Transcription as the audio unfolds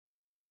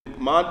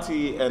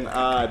Monty and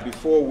I,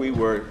 before we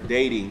were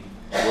dating,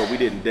 well, we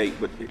didn't date,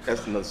 but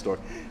that's another story.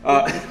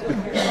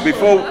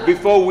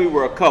 Before we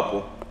were a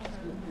couple,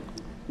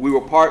 we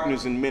were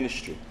partners in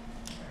ministry.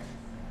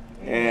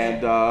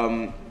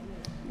 And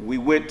we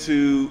went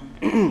to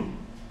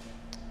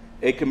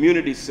a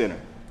community center.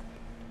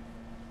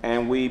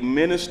 And we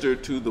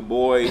ministered to the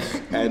boys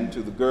and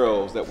to the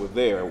girls that were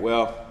there.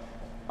 Well,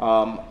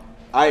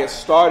 I had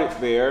started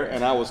there,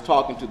 and I was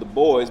talking to the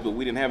boys, but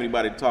we didn't have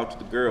anybody to talk to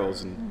the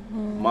girls.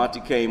 And Monty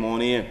came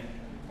on in.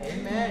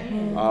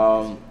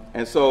 Amen.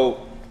 And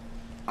so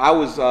I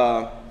was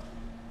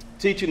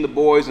teaching the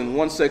boys in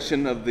one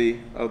section of the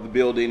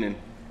building, and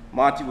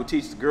Monty would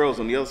teach the girls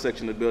on the other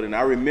section of the building.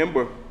 I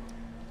remember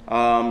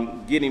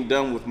getting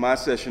done with my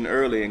session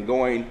early and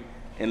going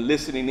and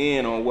listening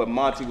in on what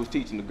Monty was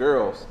teaching the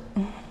girls.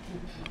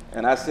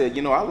 And I said,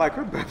 you know, I like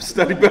her Bible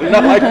study better than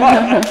I like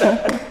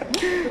mine.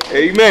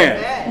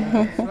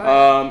 Amen.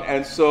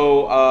 And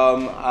so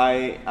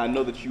I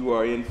know that you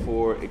are in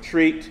for a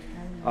treat.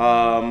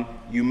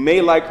 You may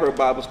like her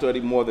Bible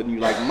study more than you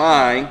like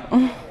mine,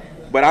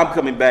 but I'm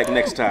coming back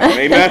next time.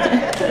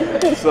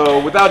 Amen. So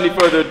without any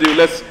further ado,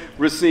 let's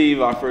receive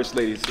our First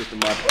Lady, Sister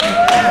Monti.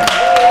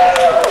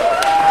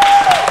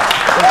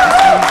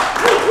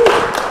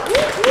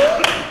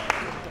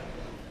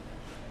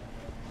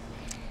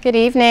 Good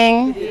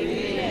evening. Good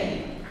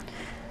evening.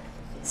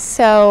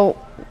 So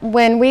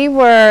when we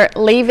were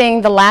leaving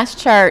the last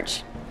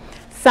church,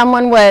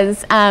 someone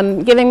was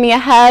giving me a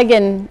hug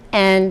and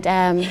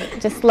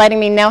just letting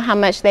me know how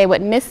much they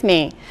would miss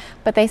me.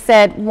 But they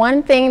said,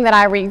 one thing that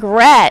I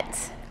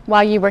regret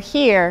while you were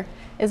here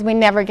is we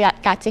never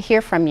got to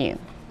hear from you.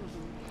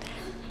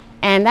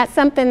 And that's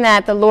something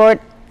that the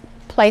Lord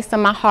placed on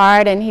my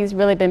heart, and He's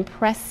really been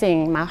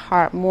pressing my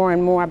heart more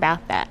and more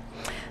about that.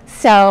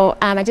 So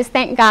I just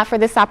thank God for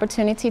this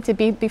opportunity to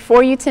be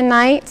before you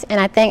tonight, and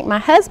I thank my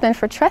husband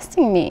for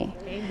trusting me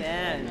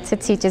to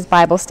teach his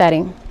Bible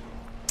study.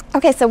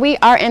 Okay, so we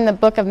are in the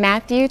book of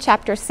Matthew,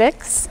 chapter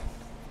 6,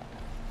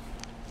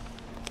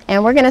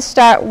 and we're going to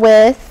start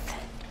with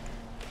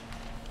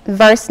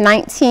verse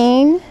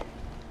 19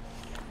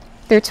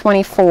 through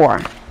 24.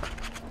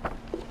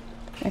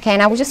 Okay,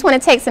 and I just want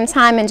to take some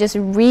time and just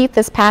read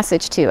this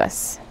passage to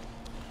us.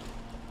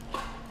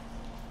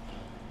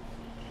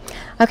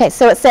 Okay,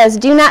 so it says,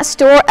 "Do not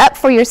store up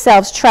for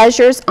yourselves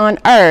treasures on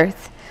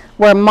earth,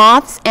 where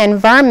moths and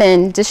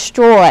vermin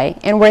destroy,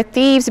 and where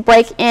thieves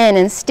break in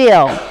and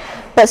steal.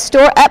 But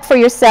store up for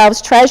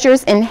yourselves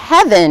treasures in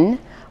heaven,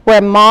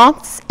 where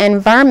moths and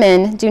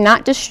vermin do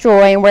not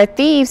destroy, and where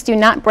thieves do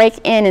not break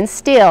in and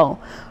steal.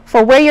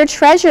 For where your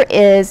treasure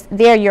is,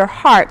 there your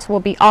heart will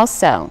be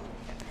also.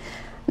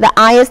 The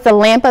eye is the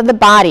lamp of the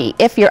body.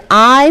 If your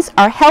eyes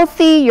are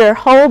healthy, your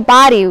whole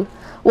body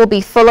will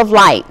be full of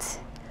light.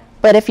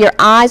 But if your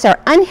eyes are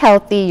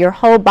unhealthy, your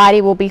whole body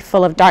will be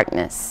full of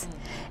darkness.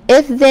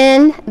 If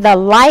then the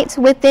light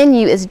within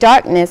you is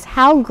darkness,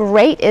 how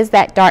great is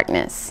that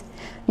darkness?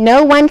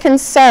 No one can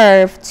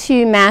serve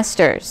two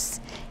masters.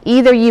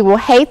 Either you will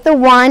hate the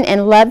one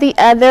and love the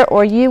other,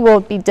 or you will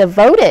be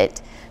devoted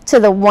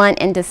to the one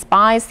and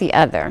despise the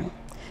other.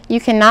 You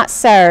cannot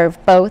serve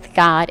both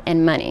God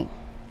and money."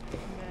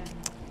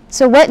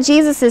 So what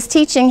Jesus is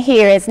teaching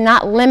here is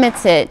not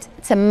limited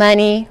to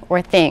money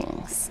or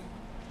things.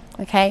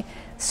 Okay?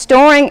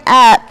 Storing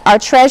up our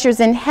treasures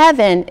in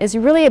heaven is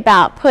really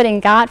about putting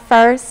God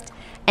first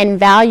and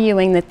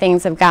valuing the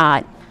things of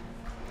God.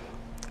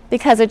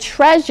 Because a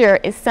treasure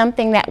is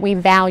something that we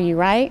value,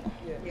 right?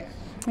 Yes.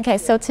 Okay,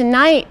 so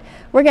tonight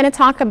we're going to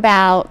talk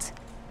about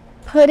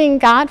putting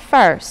God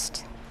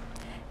first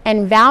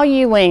and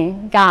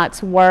valuing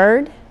God's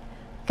word,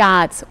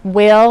 God's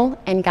will,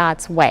 and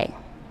God's way.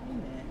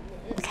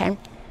 Okay?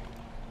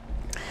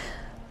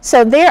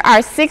 So there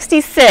are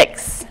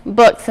 66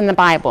 books in the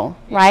Bible,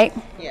 right?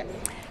 Yes.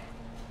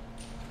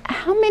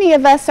 How many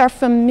of us are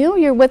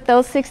familiar with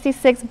those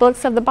 66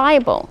 books of the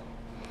Bible?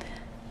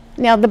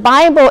 Now, the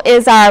Bible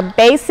is our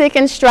basic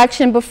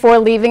instruction before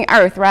leaving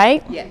earth,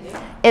 right? Yes.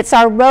 It's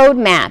our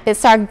roadmap.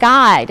 It's our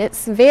guide.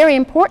 It's very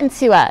important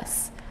to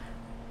us.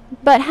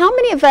 But how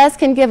many of us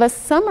can give a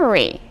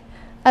summary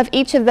of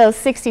each of those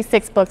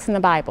 66 books in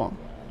the Bible?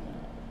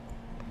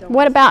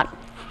 What about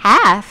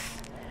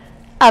half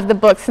of the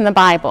books in the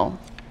Bible?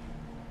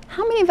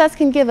 How many of us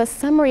can give a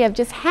summary of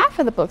just half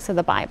of the books of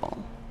the Bible?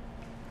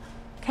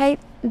 Okay,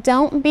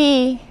 don't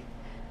be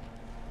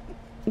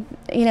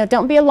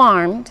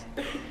alarmed,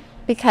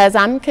 because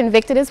I'm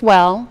convicted as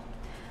well.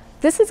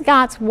 This is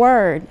God's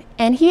word,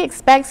 and He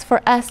expects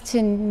for us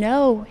to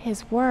know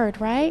His word,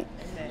 right?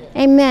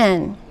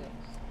 Amen.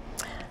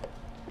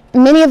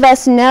 Many of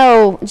us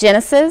know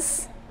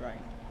Genesis,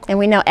 and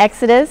we know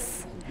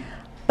Exodus,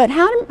 but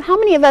how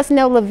many of us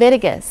know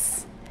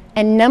Leviticus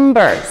and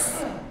Numbers?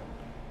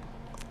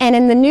 And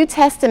in the New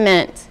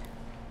Testament,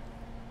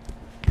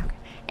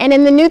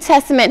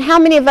 how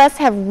many of us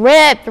have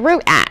read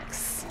through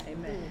Acts?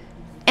 Amen.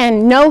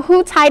 And know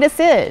who Titus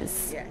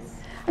is? Yes.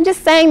 I'm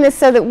just saying this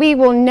so that we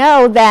will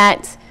know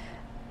that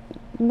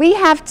we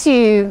have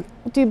to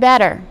do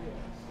better.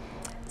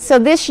 So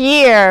this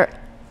year,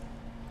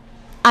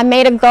 I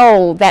made a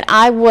goal that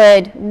I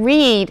would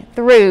read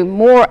through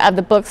more of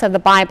the books of the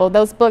Bible,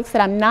 those books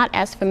that I'm not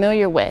as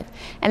familiar with,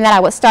 and that I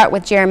would start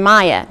with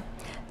Jeremiah.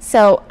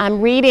 So I'm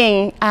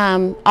reading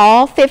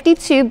all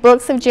 52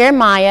 books of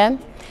Jeremiah,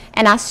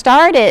 and I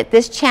started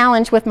this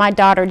challenge with my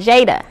daughter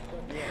Jada.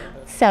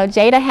 So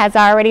Jada has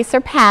already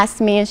surpassed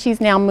me, and she's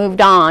now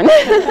moved on.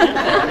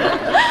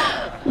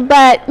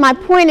 But my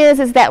point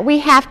is that we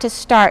have to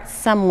start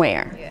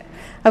somewhere.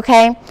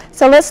 Okay?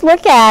 So let's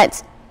look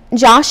at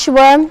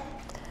Joshua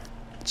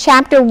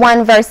chapter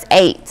 1, verse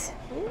 8.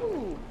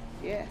 Ooh,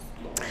 yes,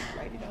 Lord,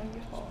 write it on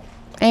your heart.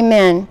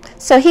 Amen.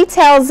 So he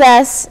tells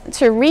us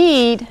to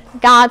read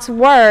God's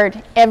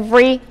word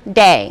every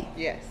day.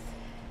 Yes.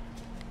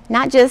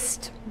 Not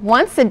just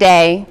once a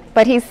day,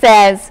 but he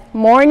says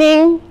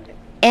morning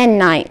and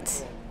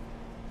night.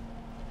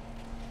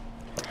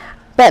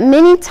 But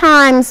many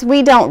times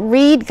we don't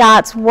read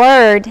God's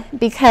word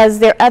because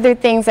there are other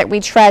things that we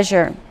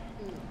treasure.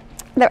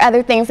 There are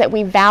other things that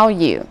we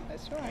value.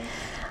 That's right.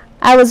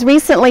 I was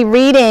recently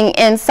reading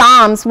in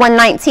Psalms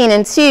 119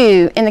 and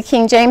 2 in the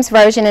King James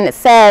Version, and it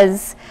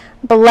says,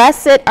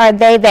 "Blessed are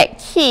they that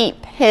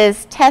keep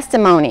his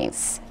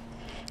testimonies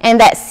and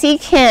that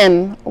seek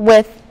him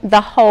with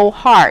the whole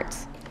heart."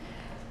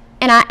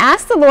 And I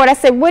asked the Lord, I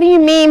said, what do you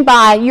mean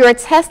by your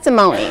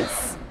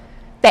testimonies?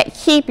 That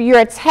keep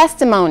your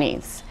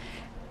testimonies.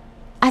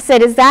 I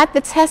said, is that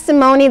the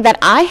testimony that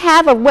I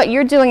have of what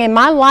you're doing in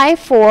my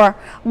life or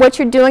what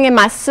you're doing in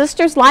my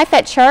sister's life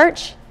at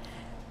church?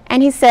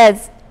 And he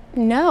says,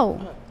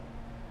 no.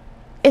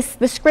 It's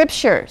the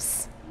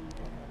scriptures.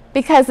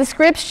 Because the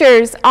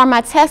scriptures are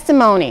my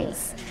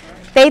testimonies.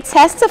 They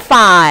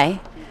testify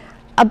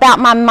about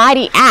my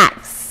mighty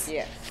acts.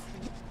 Yes.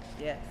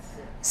 Yes.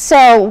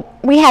 So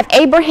we have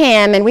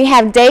Abraham and we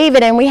have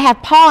David and we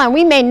have Paul, and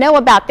we may know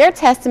about their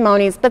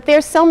testimonies, but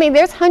there's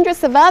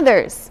hundreds of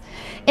others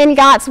in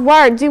God's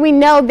word. Do we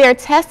know their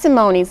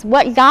testimonies?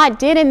 What God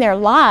did in their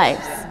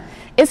lives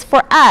is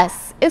for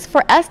us. It's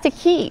for us to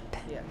keep.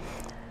 Yes.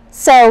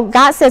 So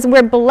God says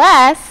we're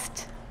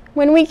blessed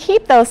when we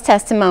keep those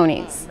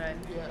testimonies. Amen.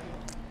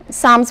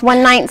 Psalms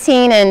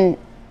 119 and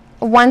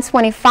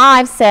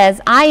 125 says,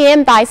 "I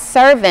am thy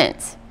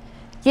servant.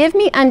 Give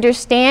me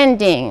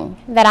understanding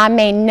that I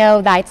may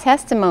know thy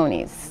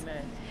testimonies."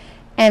 Amen.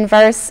 And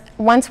verse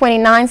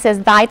 129 says,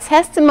 "Thy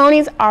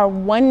testimonies are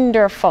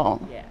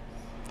wonderful. Yes.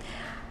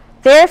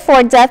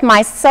 Therefore doth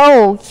my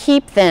soul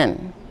keep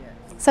them."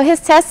 Yes. So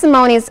his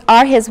testimonies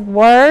are his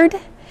word,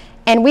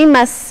 and we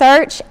must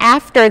search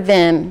after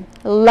them,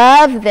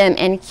 love them,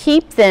 and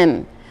keep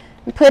them.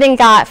 Putting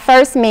God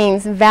first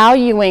means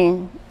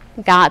valuing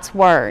God's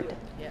word.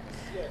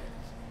 Yes.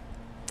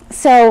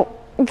 So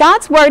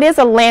God's word is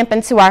a lamp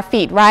unto our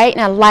feet, right?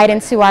 And a light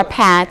unto our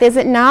path, is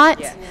it not?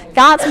 Yes.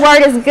 God's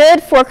word is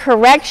good for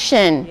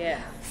correction, Yes.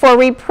 for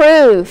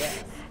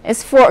reproof.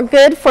 It's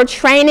good for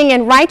training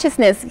in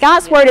righteousness.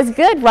 God's word is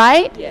good,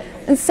 right? Yes.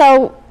 And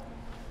so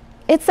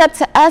it's up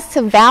to us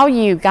to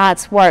value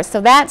God's word. So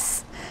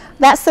that's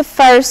the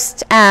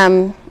first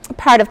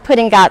part of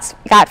putting God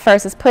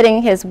first, is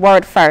putting his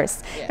word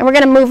first. Yes. And we're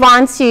going to move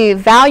on to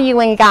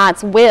valuing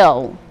God's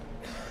will.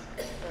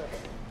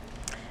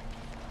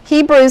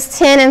 Hebrews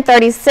 10 and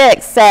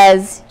 36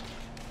 says,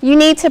 you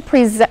need to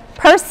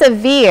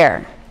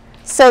persevere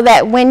so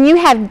that when you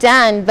have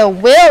done the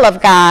will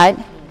of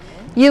God,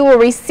 you will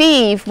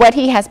receive what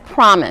he has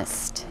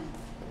promised.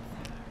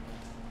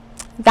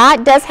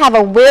 God does have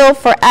a will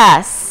for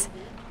us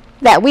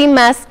that we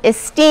must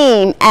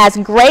esteem as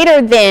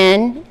greater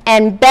than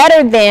and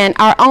better than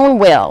our own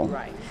will.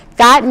 Right.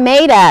 God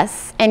made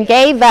us and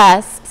gave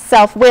us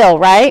self-will,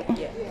 right?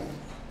 Yes.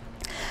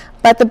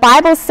 But the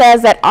Bible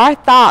says that our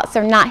thoughts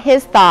are not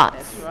his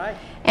thoughts. That's right.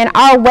 And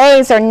our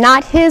ways are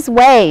not his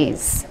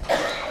ways,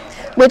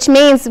 which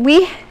means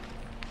we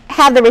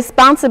have the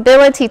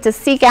responsibility to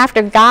seek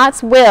after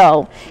God's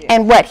will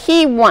and what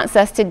he wants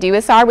us to do.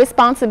 It's our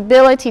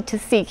responsibility to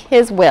seek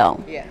his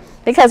will. Yes.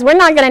 Because we're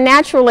not going to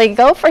naturally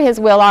go for his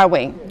will, are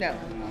we? No.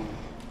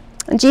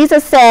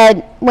 Jesus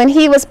said when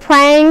he was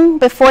praying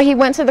before he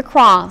went to the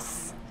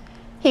cross,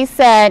 he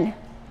said,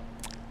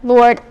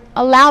 Lord,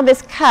 allow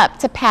this cup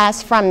to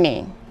pass from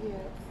me.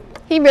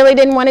 He really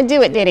didn't want to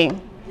do it, did he?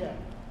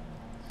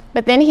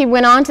 But then he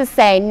went on to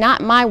say,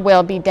 not my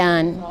will be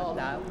done,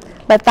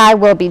 but thy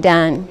will be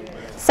done.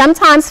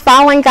 Sometimes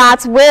following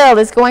God's will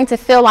is going to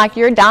feel like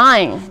you're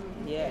dying.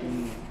 Yes.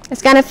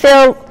 It's going to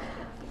feel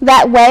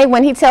that way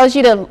when he tells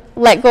you to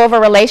let go of a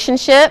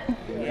relationship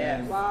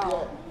Yes.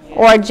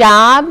 or a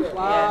job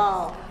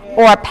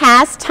or a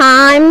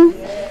pastime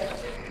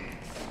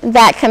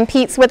that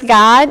competes with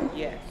God.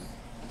 Yes.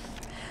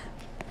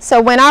 So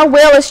when our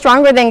will is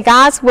stronger than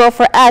God's will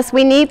for us,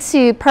 we need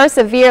to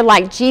persevere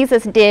like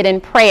Jesus did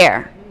in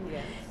prayer.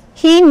 Yes.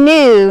 He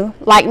knew,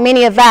 like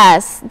many of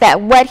us,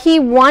 that what he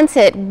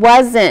wanted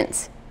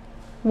wasn't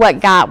what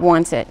God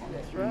wanted.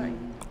 That's right.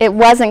 It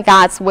wasn't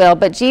God's will,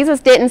 but Jesus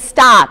didn't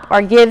stop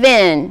or give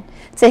in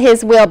to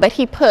his will, but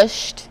he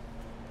pushed.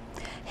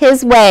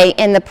 his way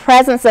in the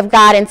presence of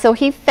God until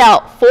he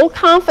felt full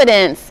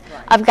confidence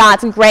of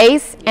God's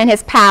grace and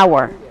his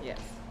power. Yes.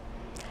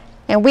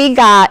 And we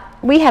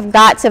have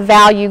got to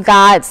value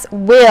God's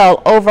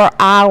will over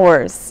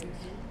ours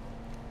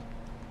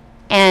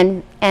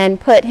and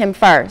put him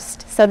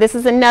first. So this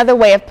is another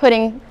way of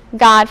putting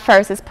God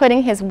first, is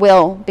putting his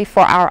will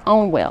before our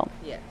own will.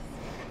 Yes.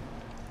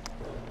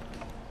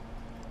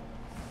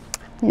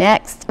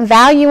 Next,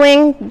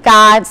 valuing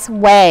God's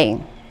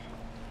way.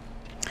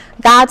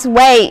 God's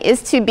way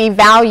is to be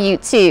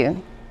valued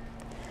too.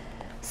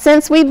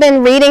 Since we've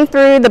been reading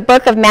through the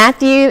book of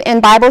Matthew in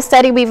Bible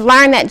study, we've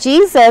learned that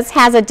Jesus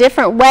has a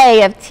different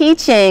way of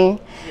teaching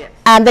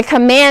the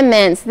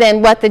commandments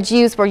than what the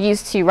Jews were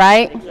used to,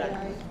 right? Exactly.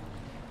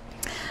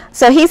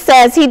 So he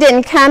says he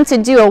didn't come to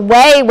do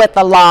away with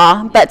the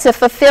law, but to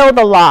fulfill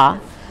the law.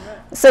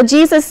 So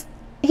Jesus,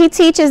 he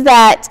teaches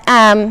that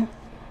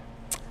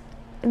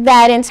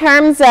that in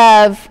terms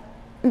of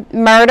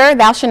murder,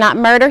 thou shalt not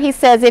murder, he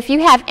says if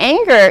you have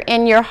anger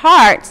in your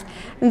heart,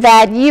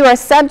 that you are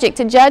subject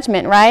to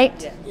judgment, right?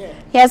 Yes.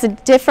 He has a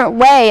different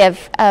way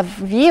of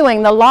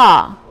viewing the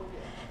law.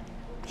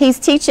 He's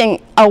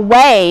teaching a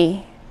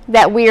way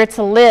that we are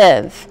to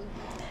live.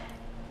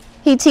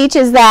 He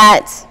teaches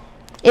that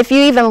if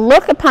you even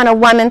look upon a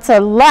woman to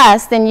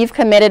lust, then you've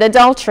committed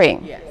adultery.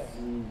 Yes.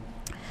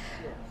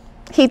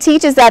 He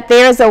teaches that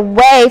there's a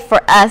way for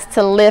us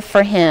to live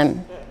for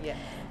him. Yes.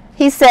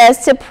 He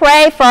says to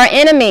pray for our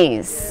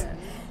enemies.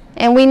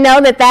 And we know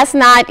that that's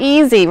not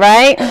easy,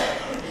 right?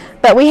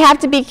 But we have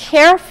to be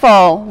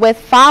careful with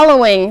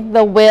following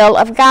the will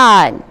of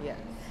God. Yes.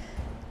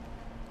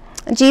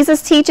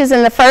 Jesus teaches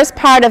in the first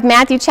part of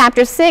Matthew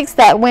chapter 6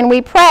 that when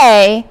we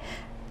pray,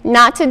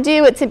 not to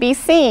do it to be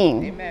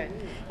seen. Amen.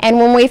 And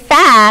when we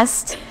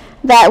fast,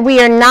 that we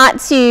are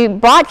not to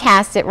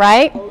broadcast it,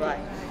 right? Right.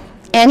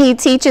 And he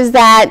teaches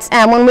that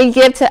when we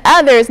give to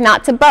others,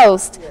 not to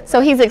boast.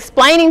 So he's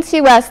explaining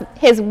to us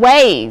his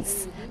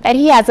ways, that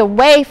he has a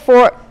way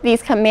for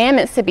these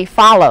commandments to be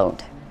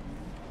followed.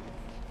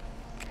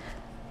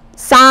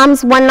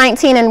 Psalms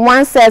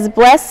 119:1 says,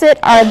 "Blessed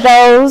are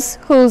those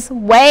whose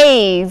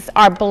ways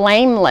are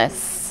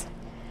blameless,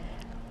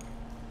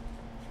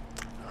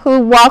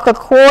 who walk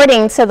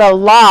according to the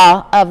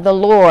law of the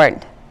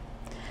Lord."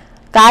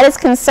 God is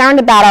concerned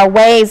about our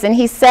ways, and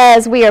he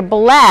says we are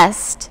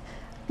blessed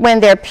when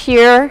they're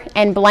pure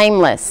and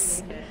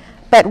blameless.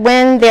 But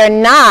when they're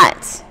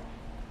not,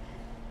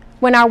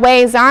 when our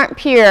ways aren't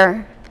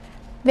pure,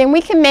 then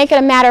we can make it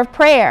a matter of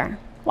prayer,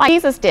 like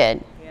Jesus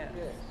did.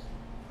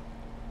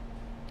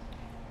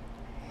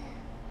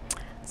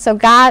 So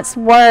God's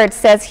word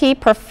says he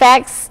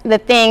perfects the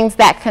things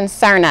that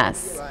concern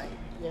us. Right.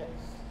 Yes.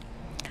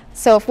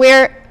 So if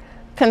we're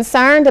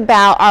concerned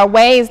about our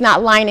ways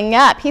not lining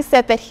up, he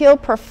said that he'll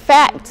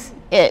perfect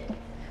it.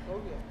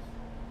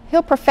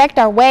 He'll perfect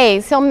our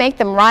ways. He'll make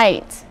them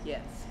right.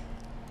 Yes.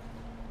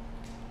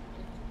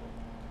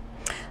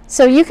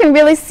 So you can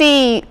really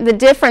see the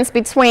difference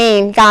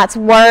between God's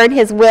word,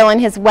 his will, and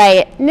his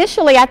way.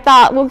 Initially I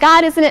thought, well,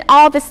 God, isn't it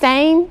all the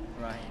same?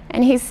 Right.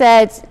 And he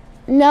said,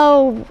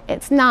 no,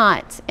 it's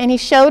not. And he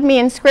showed me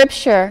in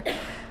Scripture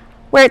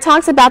where it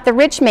talks about the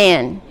rich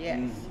man.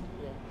 Yes.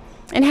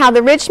 And how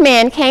the rich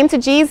man came to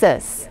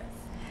Jesus.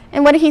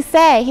 And what did he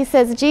say? He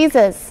says,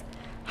 Jesus,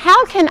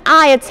 how can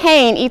I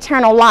attain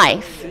eternal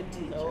life?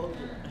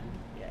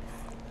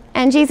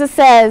 And Jesus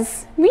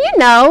says, well, you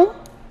know.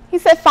 He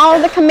said,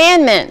 follow the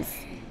commandments.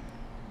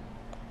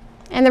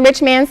 And the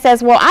rich man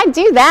says, well, I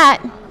do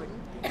that.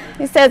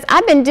 He says,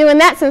 I've been doing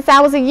that since I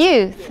was a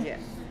youth. Yes.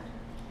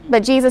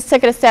 But Jesus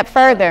took it a step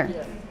further.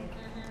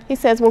 He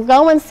says, well,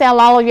 go and sell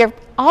all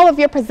of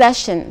your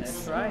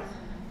possessions. That's right.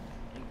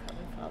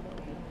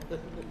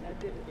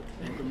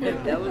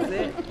 That was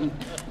it.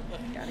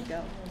 Gotta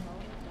go.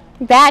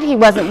 That he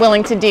wasn't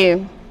willing to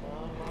do.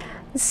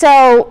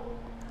 So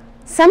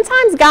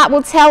sometimes God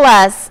will tell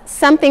us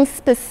something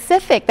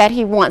specific that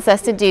he wants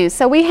us to do.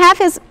 So we have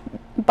his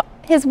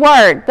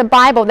word, the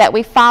Bible that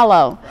we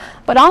follow.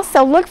 But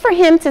also look for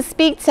him to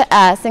speak to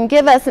us and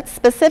give us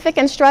specific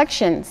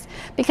instructions,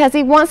 because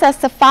he wants us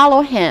to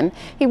follow him.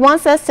 He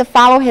wants us to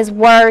follow his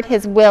word,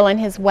 his will, and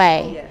his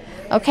way.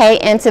 Okay,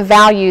 and to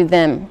value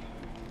them.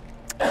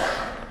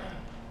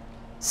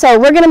 So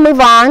we're going to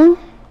move on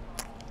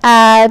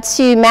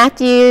to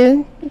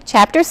Matthew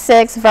chapter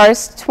 6,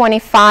 verse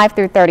 25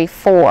 through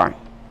 34.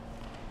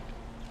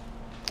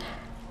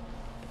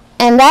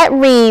 And that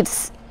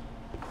reads,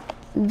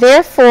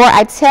 "Therefore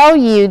I tell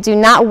you, do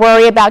not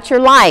worry about your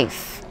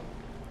life,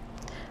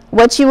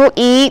 what you will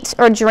eat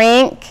or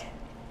drink,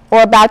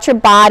 or about your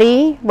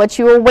body, what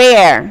you will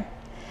wear.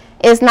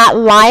 Is not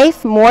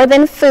life more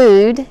than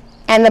food,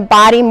 and the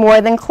body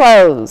more than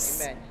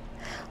clothes? Amen.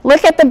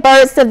 Look at the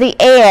birds of the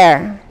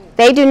air.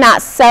 They do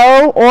not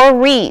sow or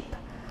reap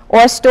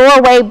or store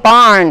away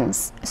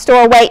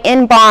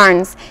in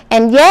barns,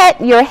 and yet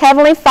your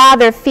heavenly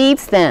Father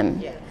feeds them.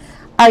 Yes.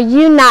 Are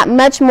you not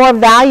much more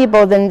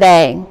valuable than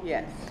they?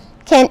 Yes.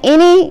 Can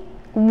any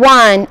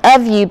one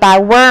of you, by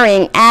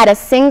worrying, add a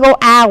single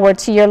hour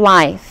to your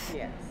life?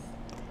 Yes.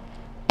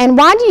 And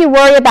why do you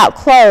worry about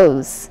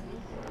clothes?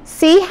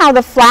 See how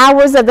the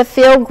flowers of the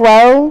field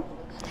grow?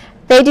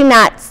 They do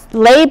not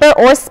labor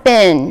or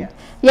spin.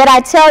 Yet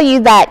I tell you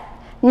that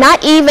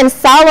not even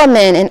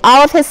Solomon in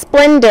all of his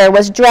splendor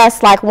was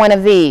dressed like one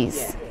of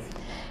these.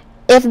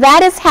 If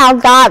that is how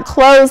God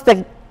clothes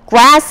the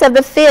grass of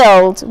the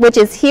field, which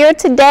is here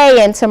today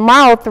and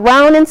tomorrow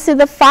thrown into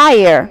the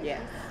fire,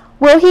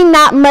 will he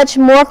not much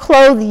more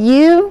clothe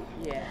you,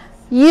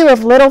 you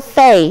of little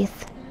faith?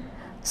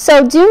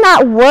 So do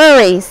not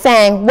worry,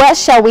 saying, what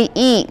shall we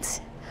eat?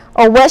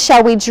 Or what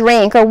shall we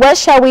drink? Or what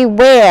shall we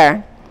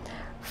wear?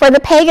 For the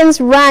pagans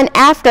run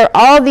after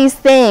all these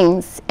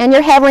things, and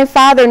your heavenly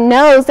Father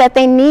knows that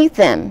they need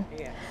them.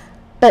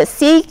 But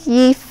seek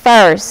ye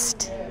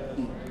first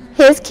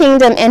his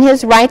kingdom and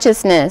his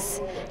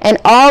righteousness, and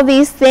all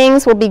these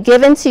things will be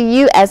given to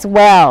you as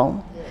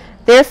well.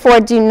 Therefore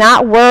do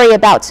not worry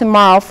about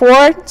tomorrow,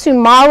 for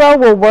tomorrow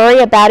will worry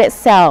about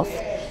itself.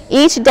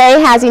 Each day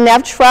has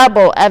enough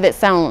trouble of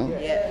its own.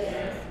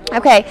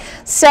 Okay,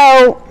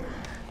 so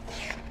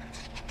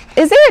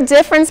is there a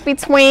difference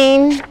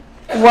between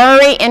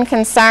worry and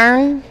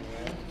concern?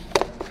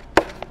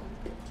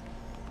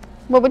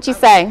 What would you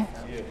say?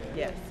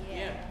 Yes.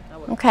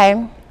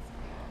 Okay.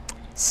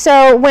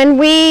 So when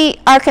we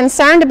are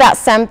concerned about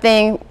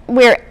something,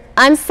 we're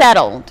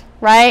unsettled,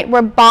 right?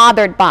 We're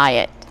bothered by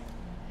it.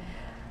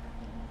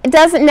 It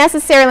doesn't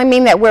necessarily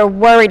mean that we're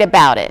worried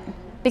about it,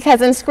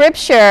 because in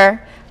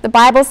Scripture, the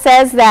Bible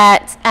says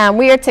that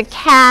we are to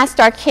cast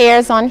our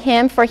cares on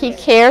him, for he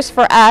cares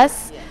for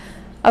us.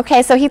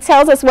 Okay, so he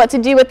tells us what to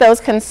do with those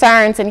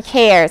concerns and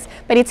cares,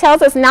 but he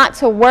tells us not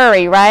to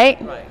worry, right?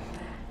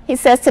 He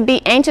says to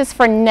be anxious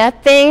for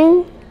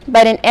nothing,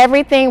 but in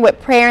everything with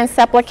prayer and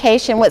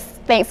supplication, with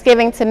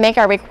thanksgiving, to make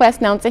our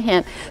requests known to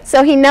him.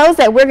 So he knows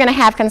that we're going to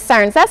have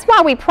concerns. That's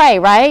why we pray,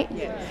 right?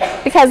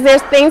 Because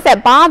there's things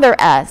that bother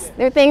us.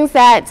 There are things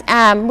that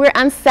we're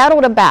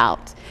unsettled about.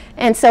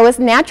 And so it's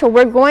natural.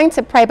 We're going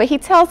to pray, but he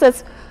tells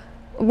us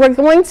we're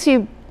going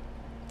to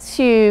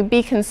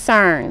be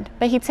concerned,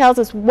 but he tells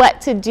us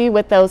what to do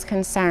with those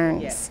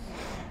concerns.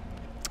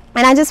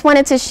 And I just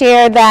wanted to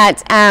share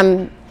that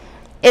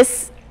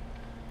this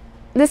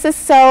is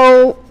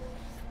so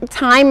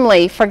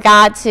timely for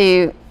God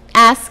to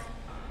ask,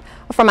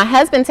 for my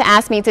husband to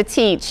ask me to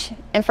teach,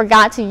 and for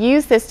God to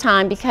use this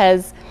time,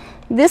 because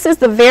this is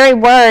the very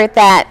word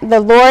that the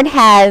Lord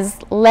has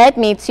led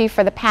me to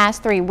for the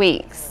past 3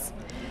 weeks.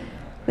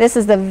 This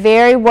is the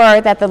very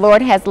word that the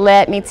Lord has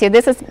led me to.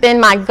 This has been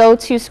my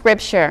go-to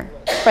scripture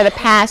for the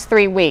past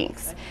 3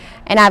 weeks.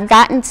 And I had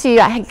gotten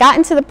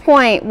to the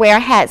point where I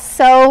had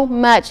so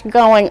much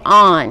going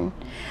on.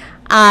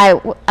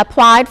 I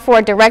applied for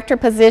a director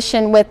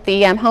position with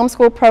the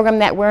homeschool program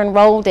that we're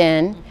enrolled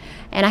in,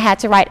 and I had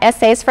to write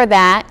essays for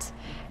that.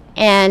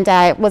 And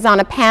I was on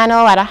a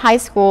panel at a high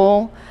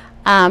school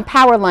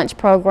power lunch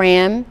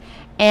program,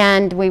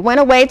 and we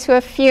went away to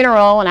a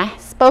funeral, and I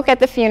spoke at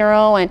the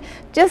funeral, and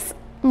just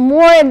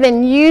more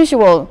than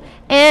usual,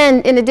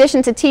 and in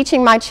addition to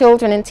teaching my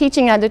children and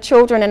teaching other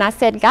children. And I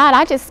said, God,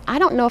 I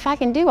don't know if I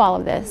can do all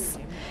of this.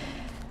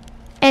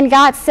 And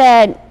God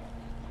said,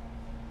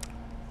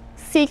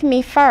 seek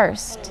me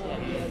first.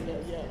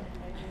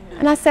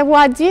 And I said, well,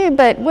 I do,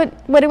 but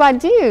what do I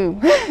do?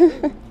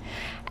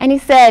 And he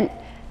said,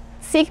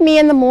 seek me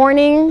in the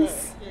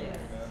mornings.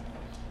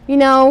 You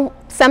know,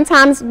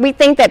 sometimes we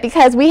think that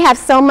because we have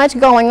so much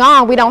going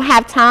on, we don't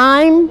have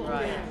time.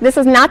 This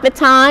is not the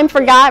time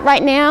for God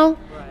right now.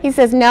 He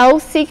says, no,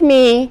 seek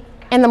me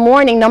in the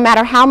morning, no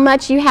matter how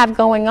much you have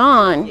going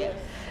on.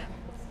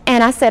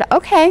 And I said,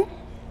 okay.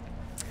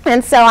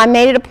 And so I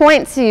made it a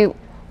point to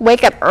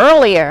wake up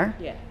earlier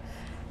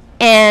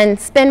and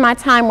spend my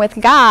time with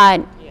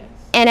God.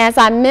 And as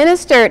I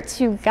ministered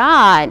to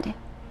God,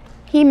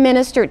 he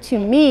ministered to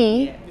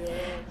me,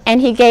 and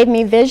he gave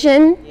me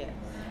vision,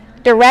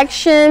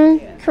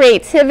 direction,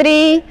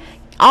 creativity,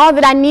 all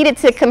that I needed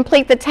to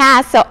complete the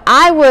task. So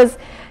I was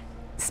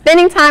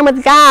spending time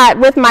with God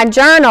with my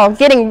journal,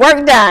 getting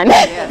work done.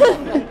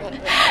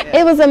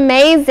 It was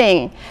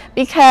amazing,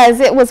 because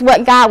it was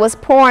what God was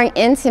pouring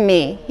into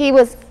me. He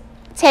was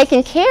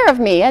taking care of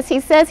me, as he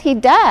says he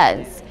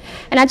does.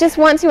 And I just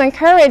want to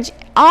encourage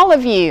all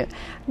of you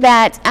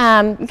that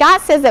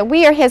God says that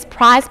we are his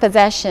prized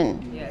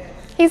possession.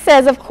 He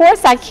says, of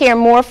course I care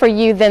more for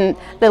you than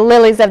the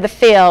lilies of the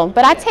field,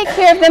 but I take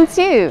care of them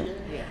too.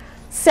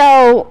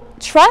 So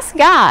trust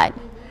God.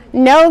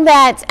 Know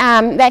that,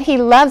 that he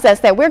loves us,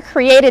 that we're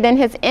created in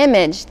his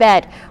image,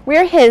 that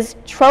we're his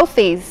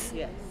trophies,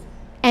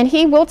 and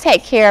he will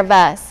take care of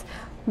us.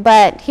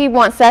 But he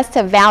wants us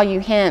to value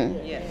him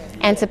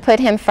and to put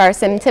him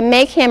first and to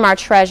make him our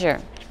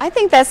treasure. I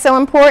think that's so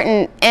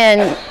important.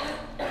 And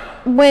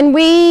when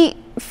we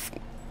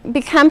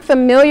become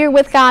familiar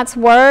with God's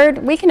word,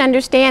 we can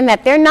understand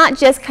that they're not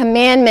just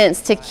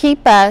commandments to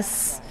keep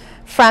us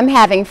from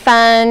having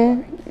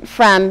fun,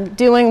 from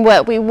doing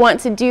what we want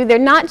to do. They're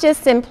not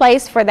just in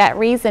place for that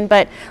reason,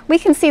 but we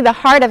can see the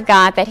heart of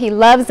God, that he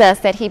loves us,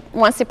 that he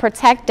wants to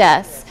protect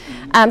us.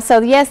 So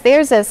yes,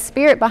 there's a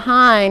spirit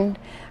behind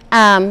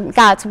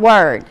God's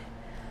Word.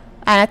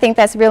 And I think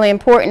that's really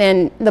important.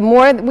 And the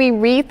more that we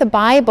read the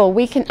Bible,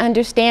 we can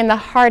understand the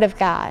heart of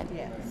God.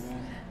 Yes.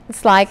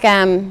 It's like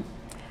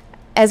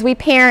as we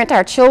parent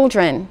our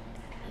children,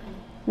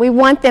 we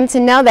want them to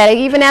know that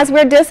even as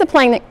we're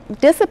disciplining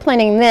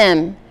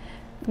them,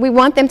 we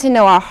want them to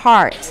know our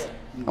heart.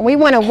 And we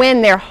want to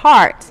win their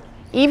heart,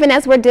 even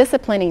as we're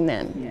disciplining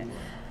them. Yes.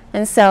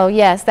 And so,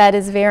 yes, that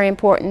is very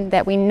important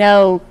that we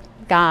know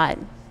God.